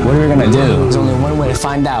cycle. What are we gonna do? There's only one way to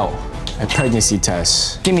find out. A pregnancy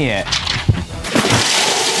test. Give me it.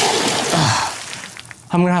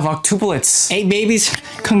 I'm gonna have octuplets. 8 babies.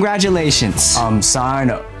 Congratulations. Son,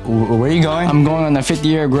 where are you going? I'm going on a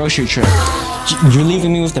 50-year grocery trip. You're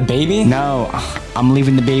leaving me with the baby? No, I'm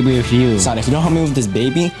leaving the baby with you. Son, if you don't help me with this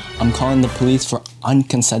baby, I'm calling the police for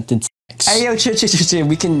unconsented sex. Hey, yo, chill.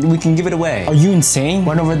 We can give it away. Are you insane?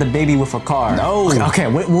 Run over the baby with a car. No. Okay,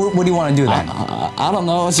 what do you want to do then? I don't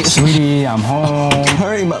know. Sweetie, I'm home.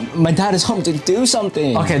 Hurry, my dad is home to do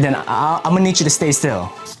something. Okay, then I'm gonna need you to stay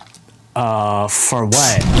still. For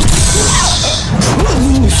what?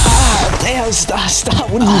 Damn, stop.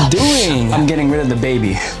 What are you doing? I'm getting rid of the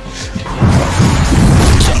baby.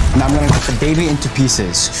 Now I'm gonna cut the baby into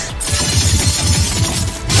pieces.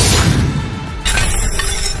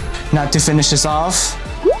 Now to finish this off,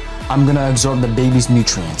 I'm gonna absorb the baby's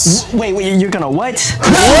nutrients. Wait, you're gonna what?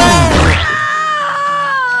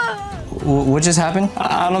 What just happened?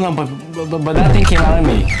 I don't know, but that thing came out of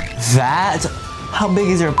me. That? How big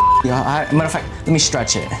is your matter of fact, let me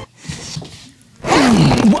stretch it.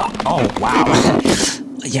 Oh, wow.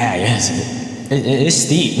 Yeah, it's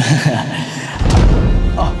steep.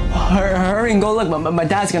 Oh, hurry and go look, my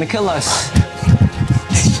dad's gonna kill us.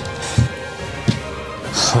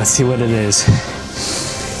 Let's see what it is.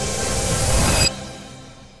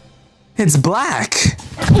 It's black.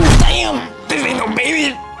 Damn! This ain't no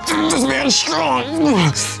baby! This man's strong!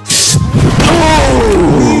 What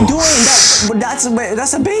are you doing?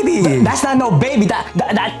 That's a baby. That's not no baby.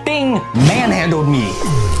 That thing manhandled me.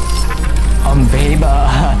 Babe,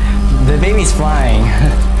 the baby's flying.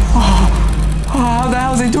 How the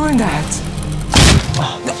hell is he doing that?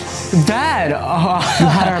 Dad, You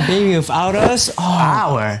had our baby without us?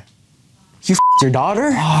 Our? You f***ed your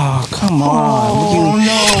daughter? Oh, come on. Oh,